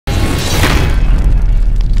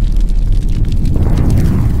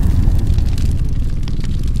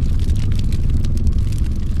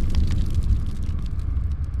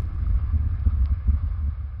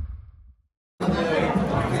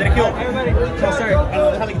Oh, sorry.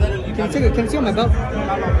 Can you see on my belt?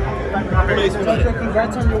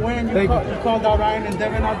 Congrats on your win. You called out Ryan and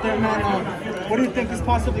Devin out there, man. What do you think is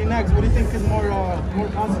possibly next? What do you think is more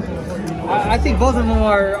consequences? I think both of them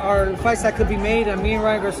are fights that could be made. Me and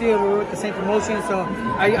Ryan Garcia were with the same promotion, so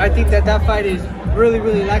I think that fight is really,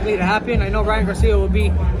 really likely to happen. I know Ryan Garcia will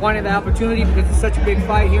be wanting the opportunity because it's such a big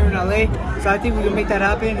fight here in LA. So I think we can make that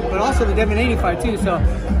happen. But also the Devin Haney fight too. So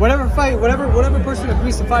whatever person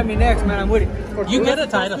agrees to fight me next, man, I'm with it. You get a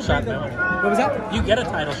title shot though. What was that? You get a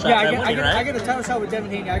title shot. Yeah, I get a title shot with Devin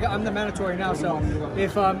Haney. I'm the mandatory now. So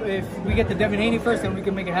if we get the Devin Haney first, then we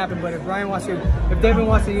can make it happen. But if Devin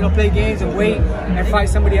wants to, play games and wait and fight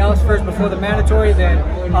somebody else first before the mandatory, then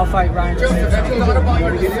I'll fight Ryan.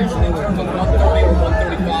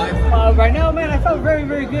 Right now, man, I felt very,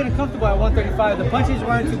 very good and comfortable at 135. The punches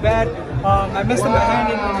weren't too bad. I missed my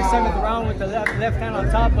hand in the 7th round with the left hand on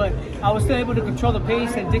top, but I was still able to control the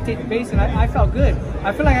pace and dictate the pace, and I felt good.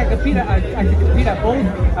 I feel like I could compete at both,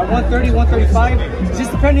 at 130, 135,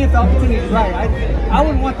 just depending if the opportunity is right. I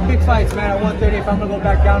wouldn't want the big fights, man, at 130 if I'm going to go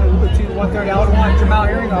back down to 130. I would want Jamal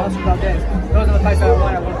Herring or Oscar Valdez. Those are the fights that I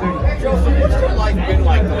want at 130. Jojo, what's your life been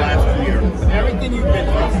like the last 2 years? Everything you've been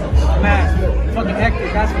through? Man, fucking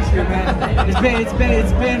hectic, that's for sure, man.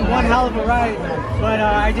 It's been one hell of a ride, but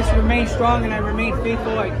I just remained strong and I remained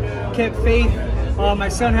faithful. I kept faith. My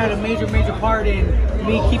son had a major part in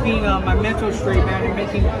me keeping my mental straight, man, and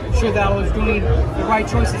making sure that I was doing the right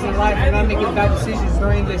choices in life and not making bad decisions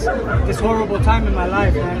during this horrible time in my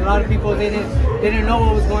life, man. A lot of people, they didn't know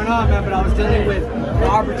what was going on, man, but I was dealing with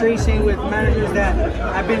arbitration with managers that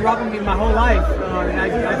have been robbing me my whole life. And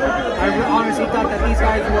I honestly thought that these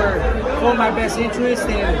guys were for my best interest,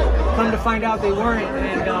 and come to find out they weren't.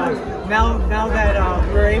 And now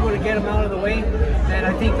that we're able to get them out of the way, and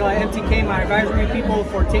I think MTK, my advisory people,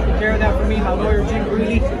 for taking care of that for me, my lawyer Jim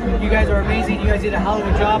Greeley, you guys are amazing. You guys did a hell of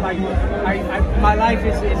a job. My life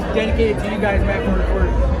is dedicated to you guys, man,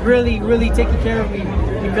 for really taking care of me,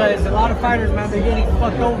 because a lot of fighters, man, they're getting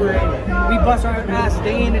fucked over, and we bust our ass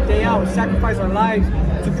day in and day out, sacrifice our lives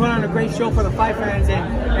to put on a great show for the fight fans and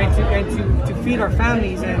to feed our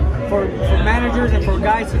families, and for managers and for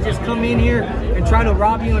guys to just come in here and try to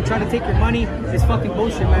rob you and try to take your money is fucking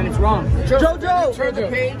bullshit, man. It's wrong. Jojo! Turn the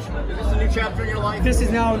page. Is this a new chapter in your life? This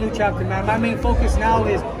is now a new chapter, man. My main focus now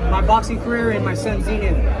is my boxing career and my son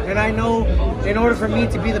Zenith. And I know in order for me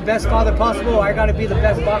to be the best father possible, I got to be the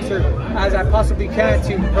best boxer as I possibly can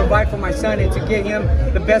to provide for my son and to get him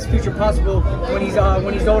the best future possible when he's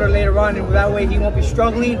older later on. And that way he won't be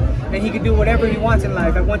struggling and he can do whatever he wants in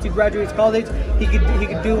life. And once he graduates college, he could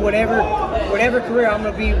do whatever career. I'm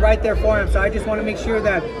gonna be right there for him. So I just want to make sure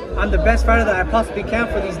that I'm the best fighter that I possibly can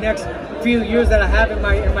for these next few years that I have in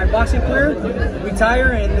my boxing career.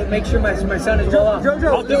 Retire and make sure my son is well off.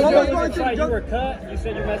 Jojo, you were cut. You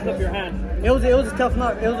said you messed up your hand. It was a tough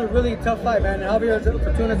fight. It was a really tough fight, man. Javier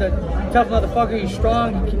Fortuna is a tough motherfucker. He's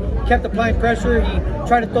strong. He kept applying pressure. He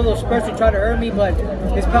tried to throw those spurs and try to hurt me, but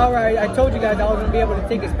his power, I told you guys I was going to be able to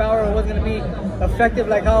take his power. It wasn't going to be effective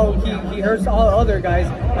like how he hurts all other guys.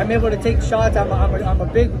 I'm able to take shots. I'm a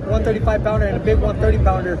big 135 pounder and a big 130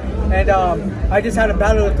 pounder, and I just had to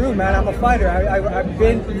battle it through, man. I'm a fighter. I've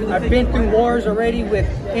been through wars already with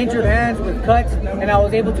injured hands, with cuts, and I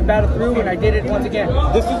was able to battle through, and I did it once again.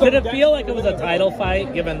 Did it feel like it was a title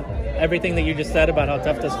fight, given everything that you just said about how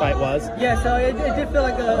tough this fight was? Yeah, so it did feel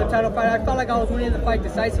like a title fight. I felt like I was winning the fight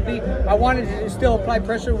decisively. I wanted to still apply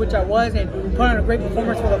pressure, which I was, and put on a great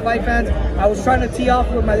performance for the fight fans. I was trying to tee off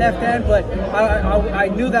with my left hand, but I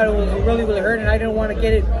knew that it was really hurt, and I didn't want to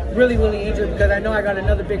get it really injured because I know I got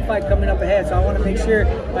another big fight coming up ahead. So I want to make sure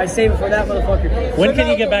I save it for that motherfucker. When can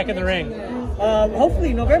you get back in the ring?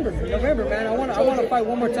 Hopefully November, man. I want to fight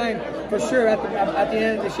one more time for sure at the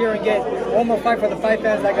end of this year and get one more fight for the fight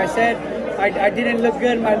fans. Like I said, I didn't look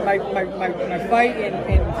good in my fight in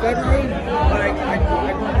February, but I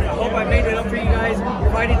hope I made it up for you guys.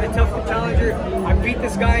 Fighting the tough challenger, I beat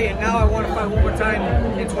this guy, and now I want to fight one more time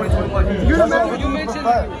in 2021. You mentioned.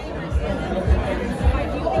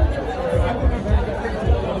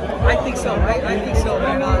 I think so. I think so,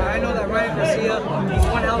 man. I know that Ryan Garcia, he's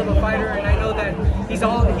one hell of a fighter, and I know that he's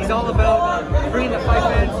all about bringing the fight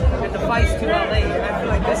fans and the fights to LA. And I feel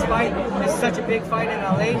like this fight is such a big fight in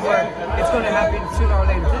LA where it's going to happen sooner or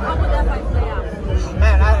later. How would that fight play out?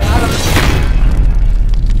 Man, I don't